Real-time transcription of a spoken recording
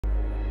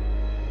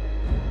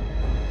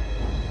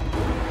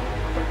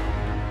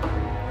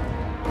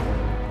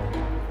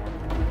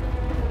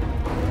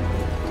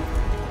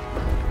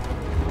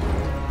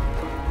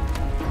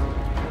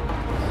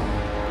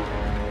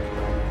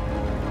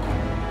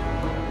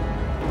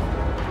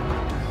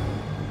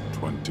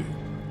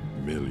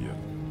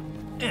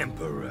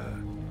Emperor.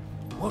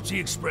 What's the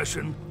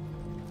expression?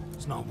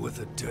 It's not worth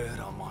the dirt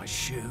on my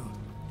shoe.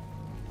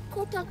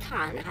 Kotal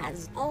Kahn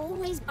has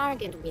always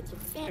bargained with you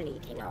fairly,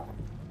 Kino.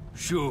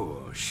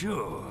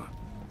 Sure.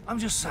 I'm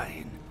just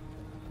saying.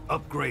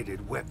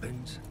 Upgraded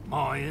weapons,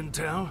 my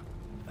intel,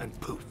 and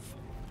poof.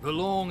 The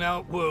long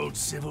outworld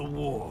civil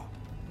war.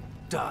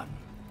 Done.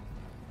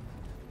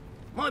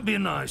 Might be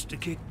nice to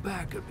kick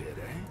back a bit,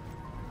 eh?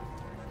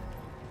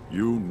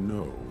 You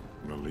know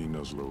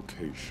Melina's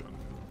location.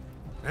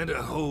 And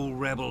a whole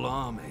rebel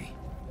army.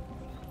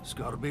 It's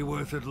gotta be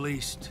worth at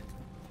least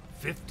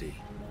 50.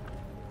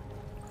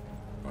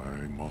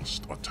 I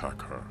must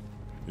attack her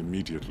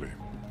immediately.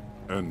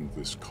 End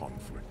this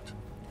conflict.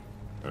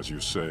 As you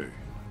say,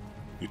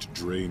 it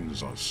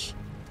drains us.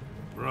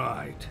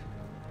 Right.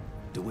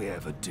 Do we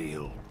have a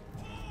deal?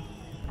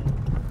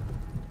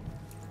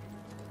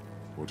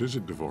 What is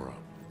it, Devora?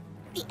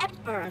 The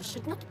Emperor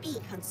should not be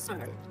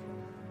concerned.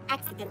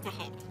 Accident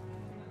ahead.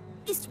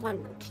 This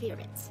one will clear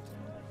it.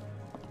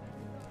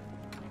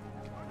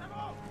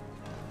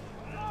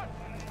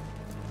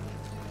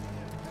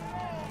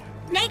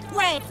 Make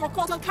way for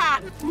Kotal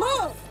Kahn!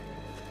 Move!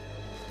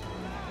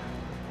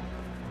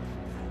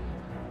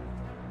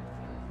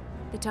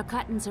 The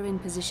Tarkatans are in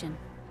position.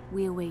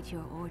 We await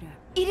your order.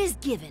 It is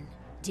given,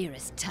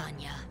 dearest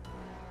Tanya.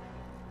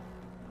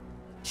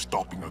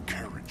 Stopping a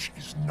carriage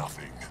is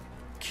nothing.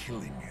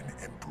 Killing an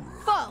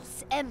emperor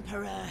False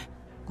Emperor!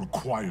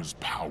 requires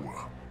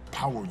power.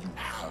 Power you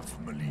have,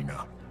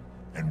 Melina,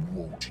 and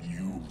won't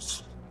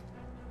use.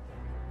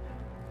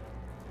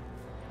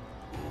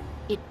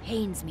 It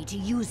pains me to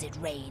use it,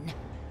 Rain.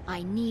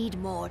 I need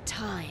more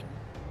time.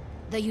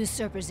 The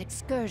Usurper's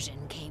excursion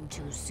came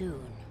too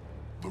soon.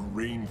 The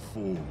rain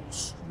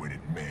falls when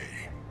it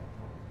may.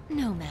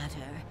 No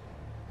matter.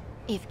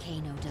 If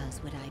Kano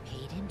does what I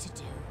paid him to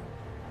do.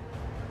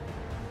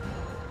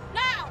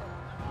 Now!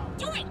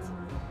 Do it!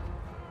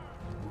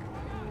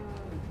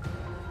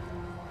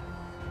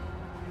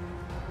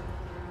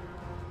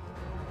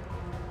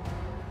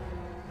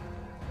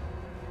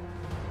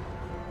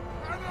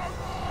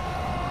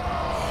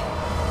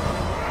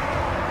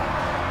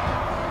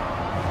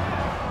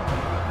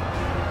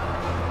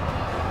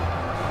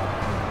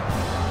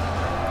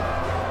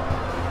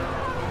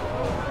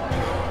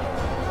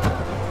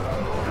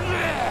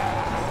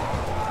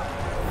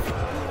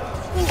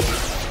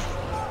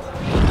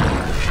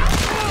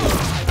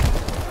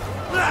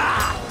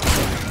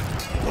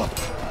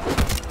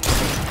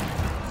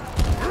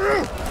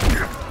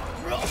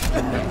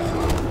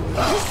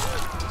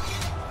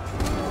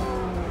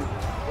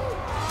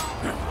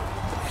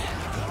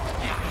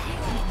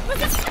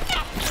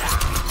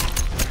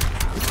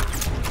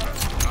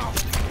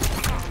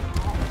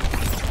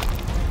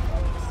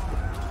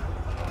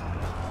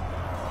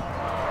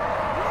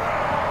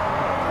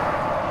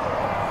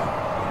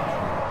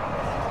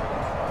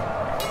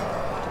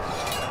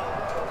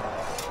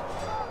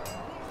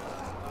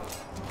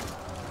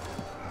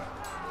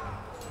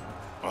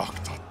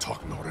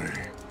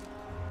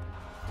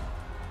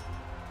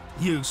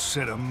 You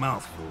said a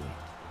mouthful.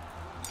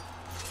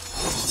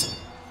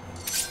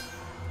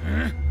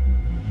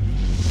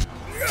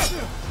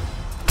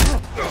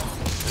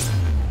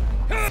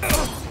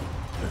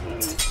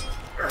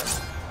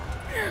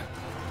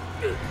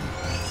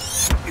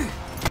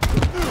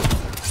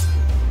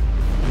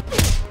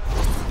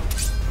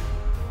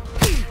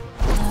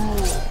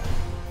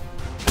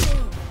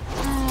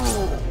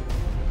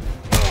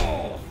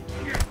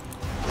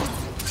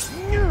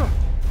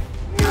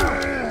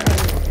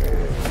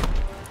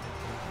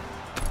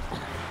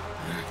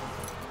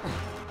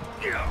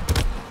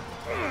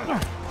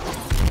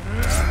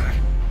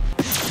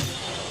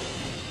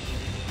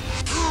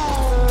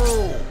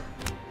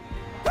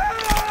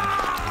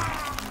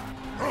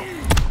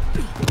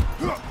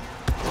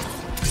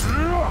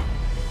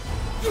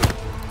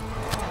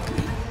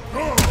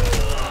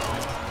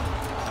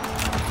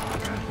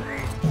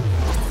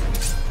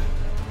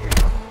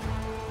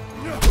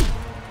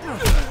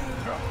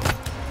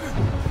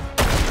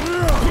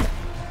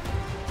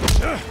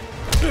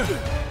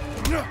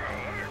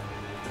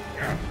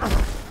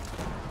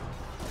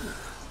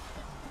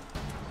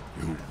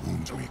 You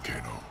wound me,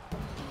 Kano.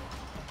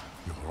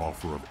 Your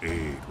offer of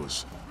aid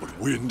was but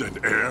wind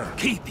and air.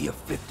 Keep your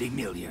 50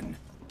 million.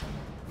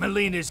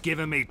 Melina's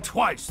given me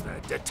twice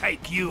that to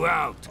take you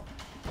out.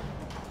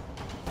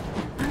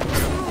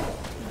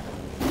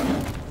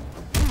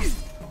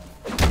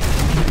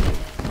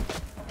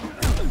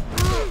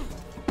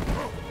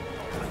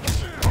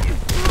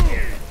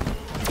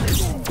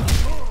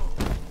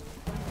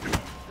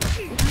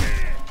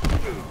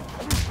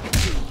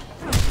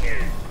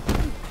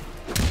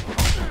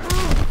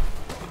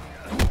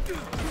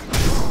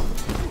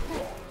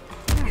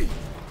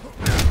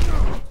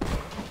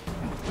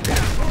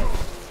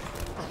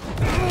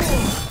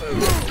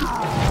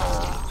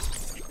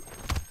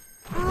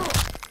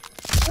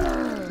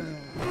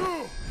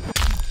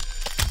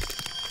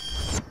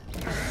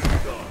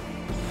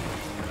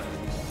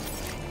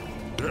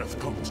 Death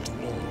comes to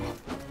all.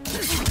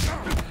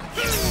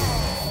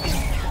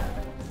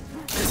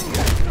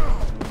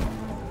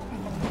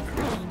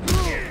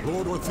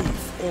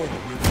 All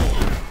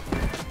revolve.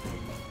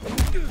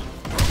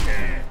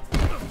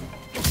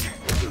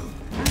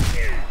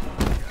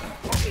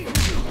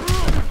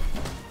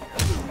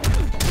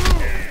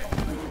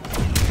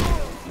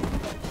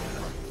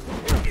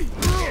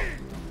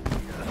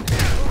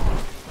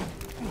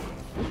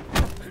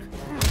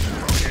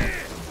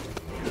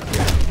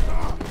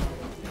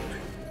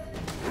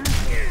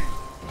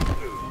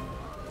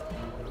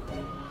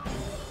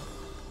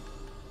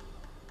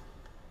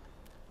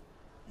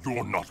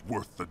 You're not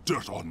worth the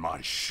dirt on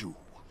my shoe.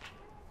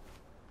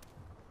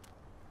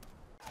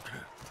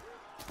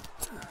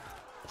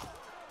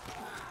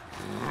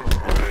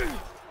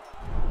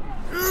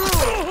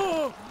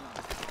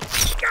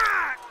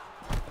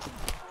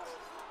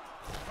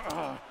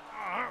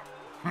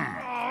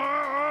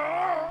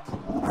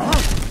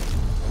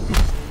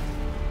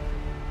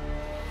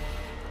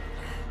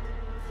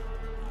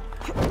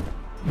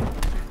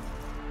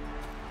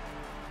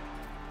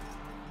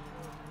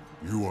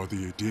 You are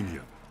the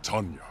Edenian,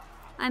 Tanya.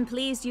 I'm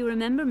pleased you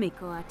remember me,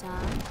 Kotal.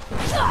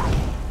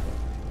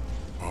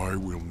 I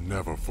will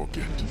never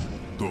forget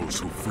those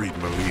who freed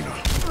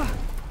Melina.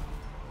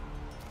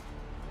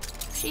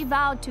 She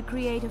vowed to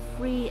create a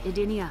free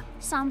Edenia,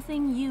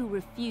 something you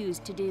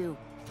refused to do.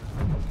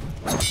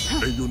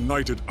 A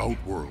united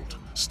Outworld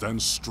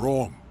stands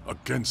strong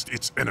against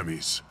its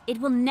enemies.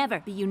 It will never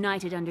be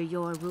united under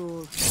your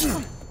rule.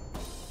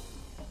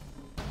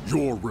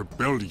 Your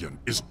rebellion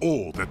is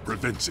all that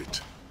prevents it.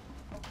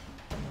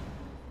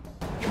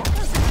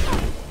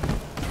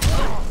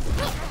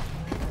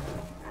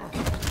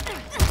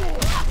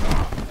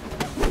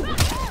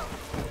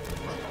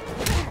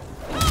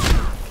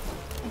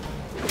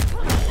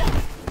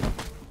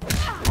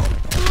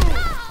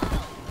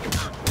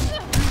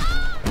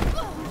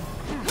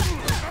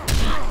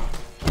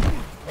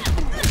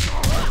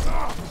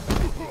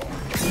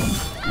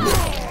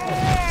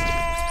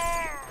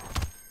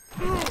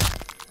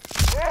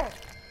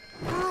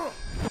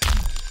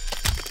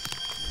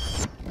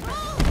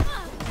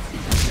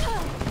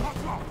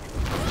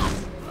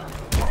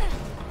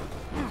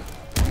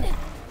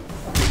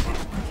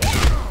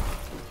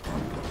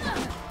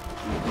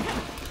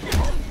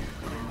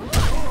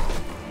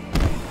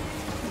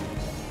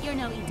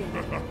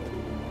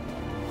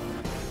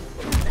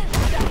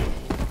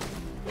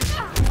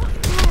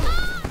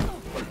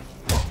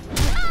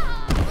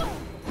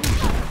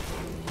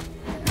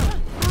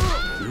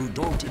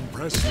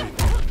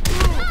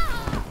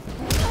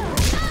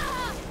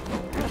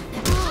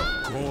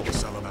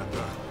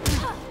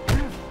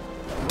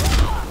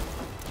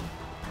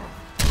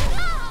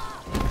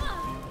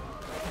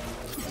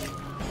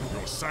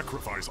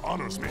 Sacrifice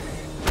honors me.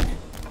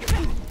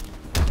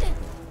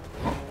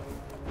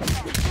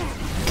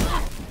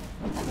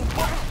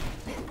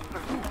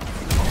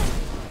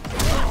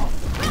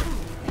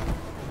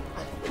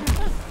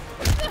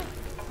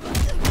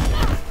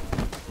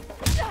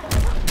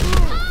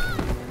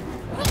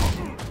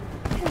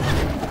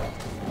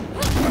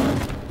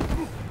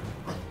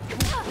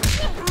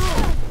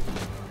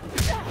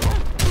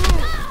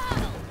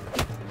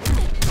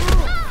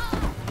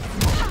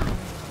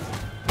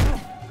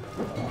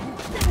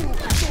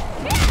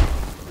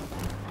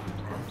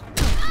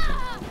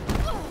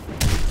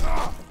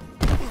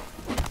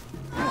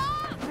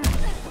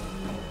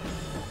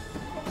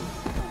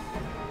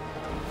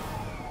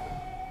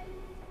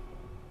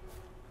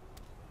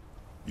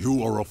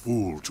 You are a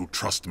fool to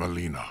trust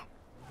Melina.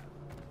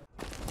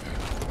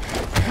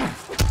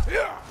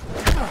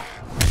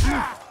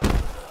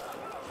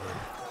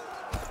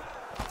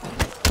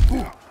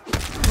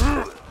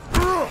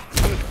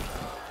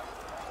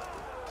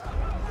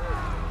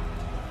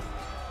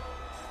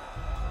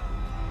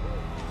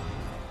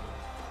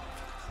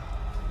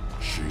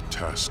 She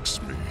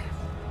tasks me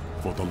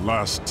for the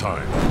last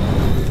time.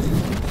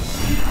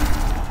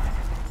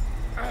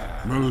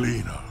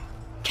 Melina.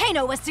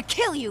 Kano was to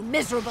kill you,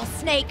 miserable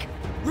snake!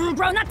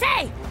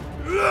 Bronate!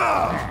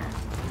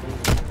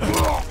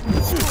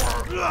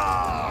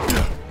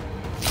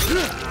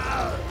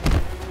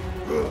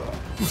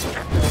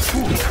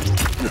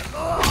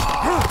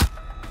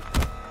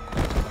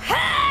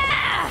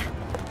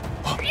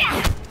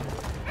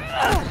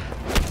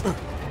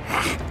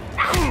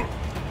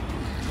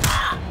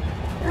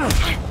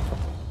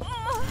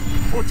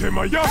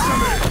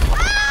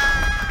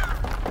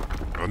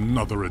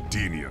 Another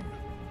Edenian.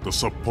 The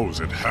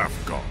supposed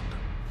half-god.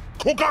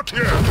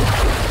 Kongregate!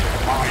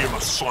 I am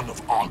a son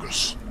of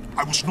Argus.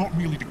 I was not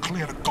merely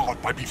declared a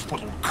god by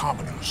befuddled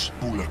commoners,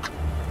 Bullock.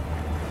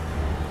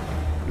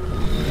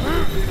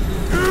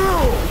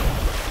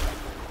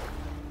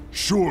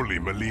 Surely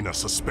Melina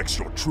suspects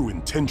your true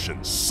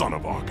intentions, son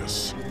of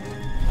Argus.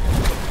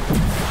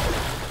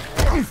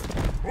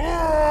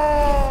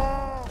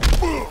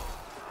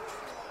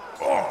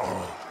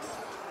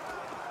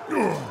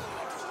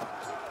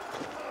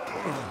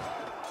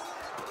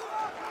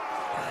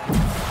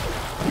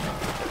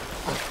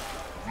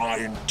 My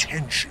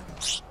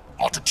intentions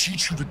are to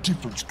teach you the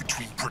difference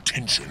between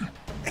pretension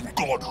and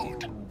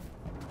godhood.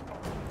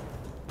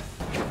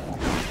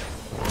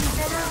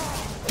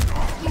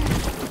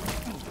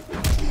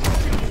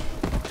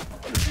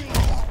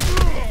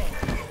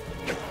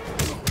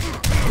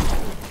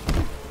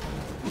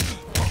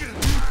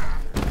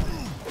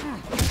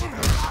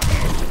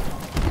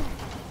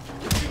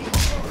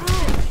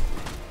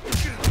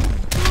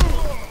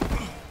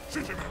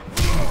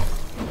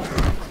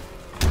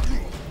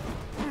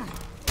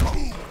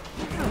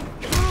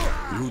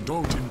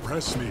 not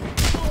impress me.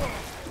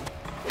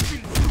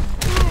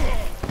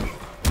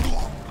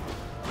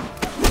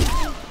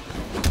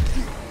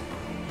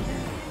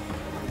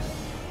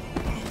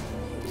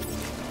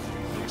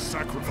 Your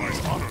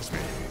sacrifice honors me.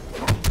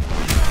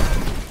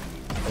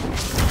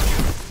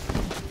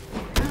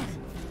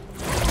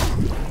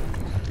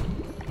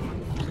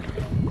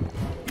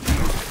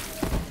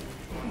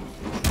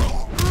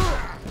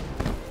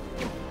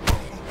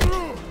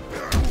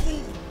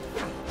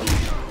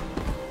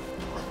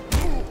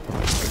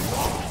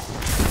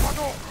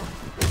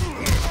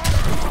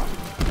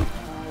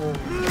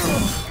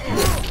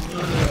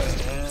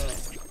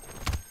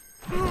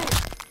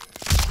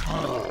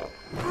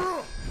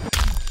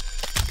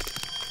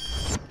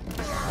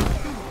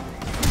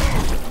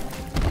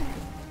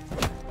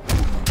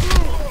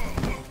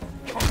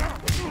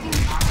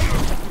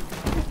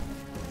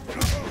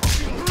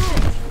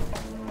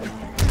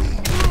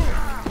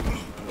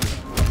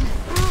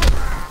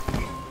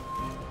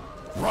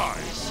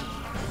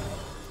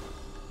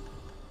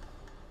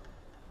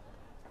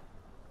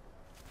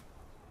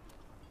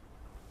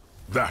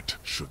 That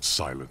should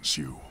silence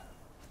you.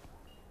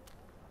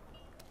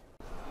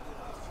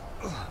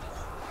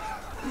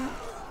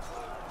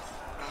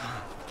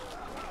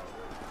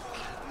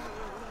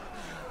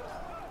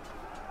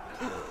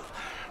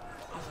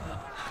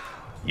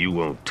 You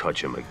won't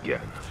touch him again.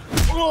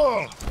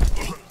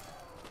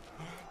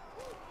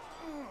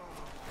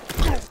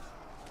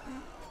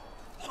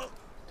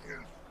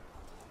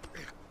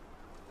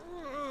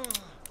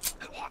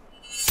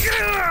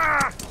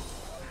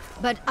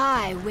 But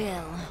I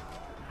will.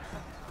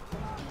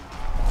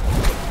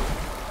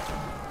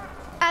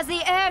 As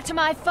the heir to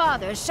my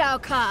father, Shao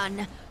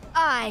Kahn,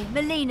 I,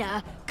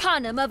 Melina,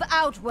 Khanum of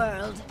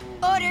Outworld,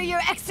 order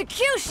your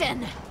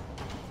execution!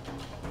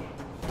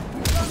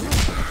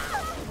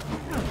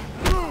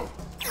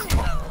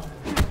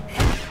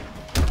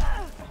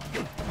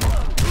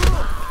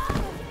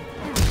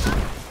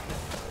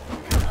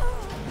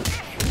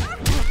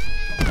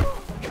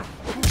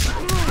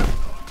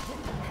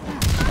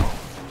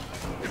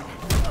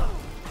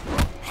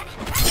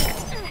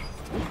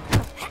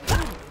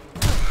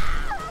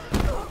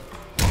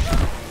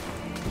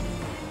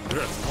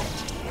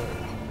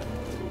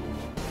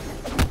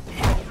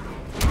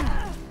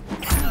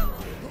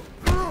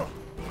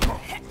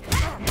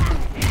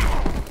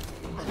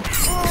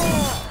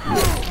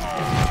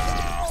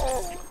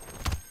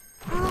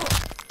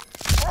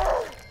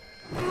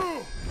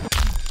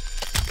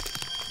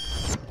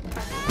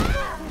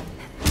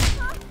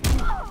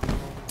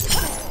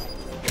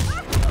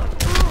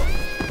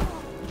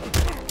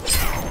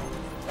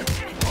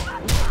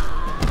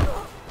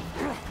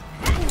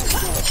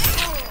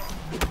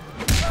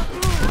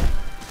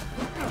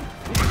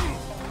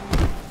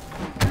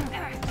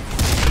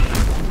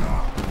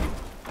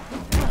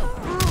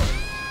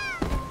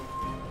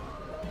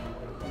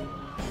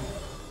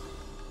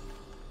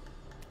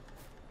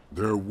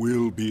 There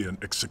will be an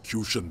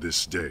execution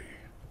this day.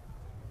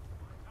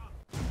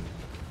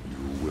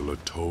 You will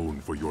atone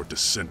for your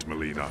descent,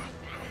 Melina.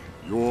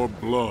 Your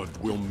blood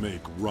will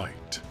make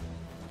right.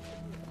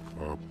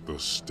 Up the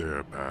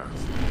stair path,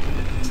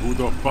 to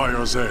the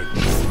fire's edge.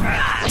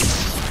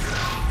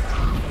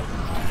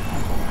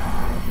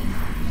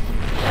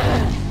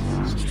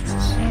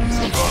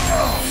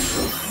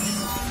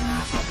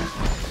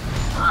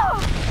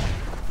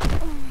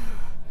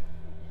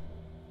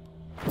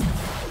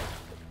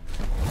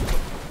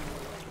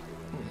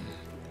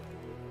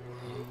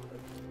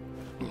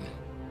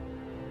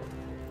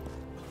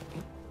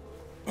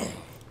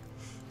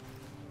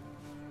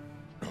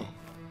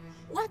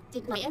 What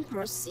did my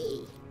Emperor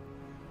see?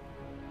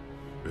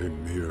 A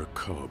mere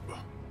cub,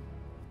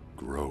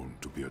 grown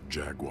to be a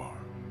jaguar.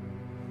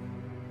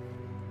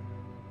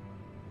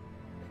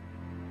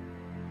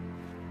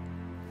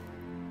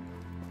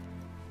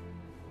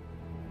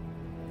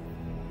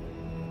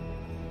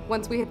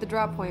 Once we hit the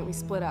drop point, we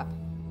split up.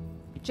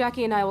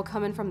 Jackie and I will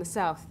come in from the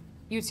south,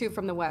 you two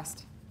from the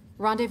west.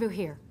 Rendezvous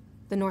here,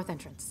 the north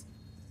entrance.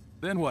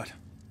 Then what?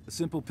 A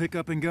simple pick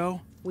up and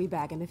go? We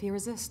bag him if he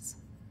resists.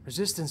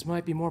 Resistance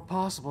might be more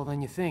possible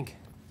than you think.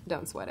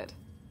 Don't sweat it.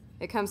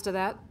 It comes to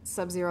that,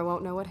 Sub-Zero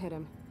won't know what hit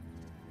him.